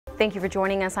Thank you for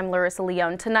joining us. I'm Larissa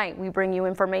Leone. Tonight, we bring you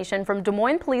information from Des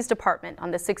Moines Police Department on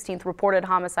the 16th reported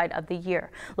homicide of the year.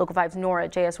 Local 5's Nora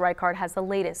J.S. Reichard has the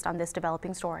latest on this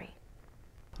developing story.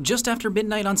 Just after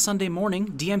midnight on Sunday morning,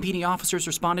 DMPD officers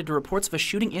responded to reports of a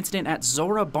shooting incident at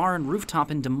Zora Bar and Rooftop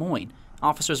in Des Moines.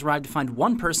 Officers arrived to find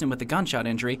one person with a gunshot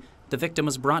injury. The victim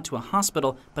was brought to a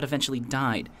hospital but eventually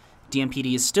died.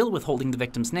 DMPD is still withholding the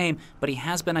victim's name, but he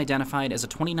has been identified as a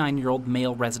 29-year-old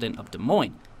male resident of Des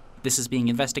Moines. This is being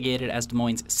investigated as Des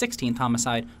Moines' 16th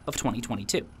homicide of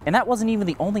 2022. And that wasn't even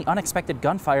the only unexpected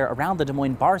gunfire around the Des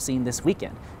Moines bar scene this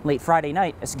weekend. Late Friday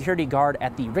night, a security guard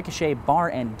at the Ricochet Bar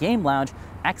and Game Lounge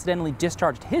accidentally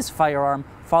discharged his firearm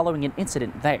following an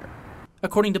incident there.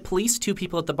 According to police, two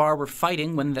people at the bar were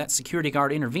fighting when that security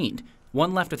guard intervened.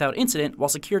 One left without incident while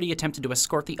security attempted to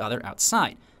escort the other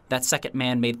outside. That second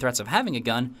man made threats of having a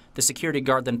gun. The security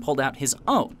guard then pulled out his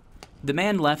own. The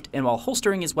man left, and while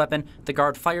holstering his weapon, the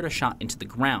guard fired a shot into the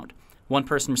ground. One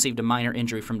person received a minor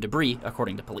injury from debris,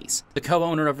 according to police. The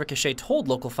co-owner of Ricochet told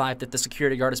Local 5 that the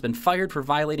security guard has been fired for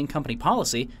violating company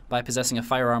policy by possessing a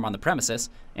firearm on the premises,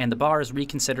 and the bar is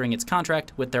reconsidering its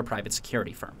contract with their private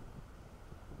security firm.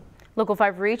 Local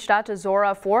 5 reached out to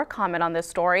Zora for comment on this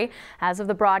story. As of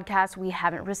the broadcast, we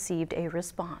haven't received a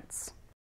response.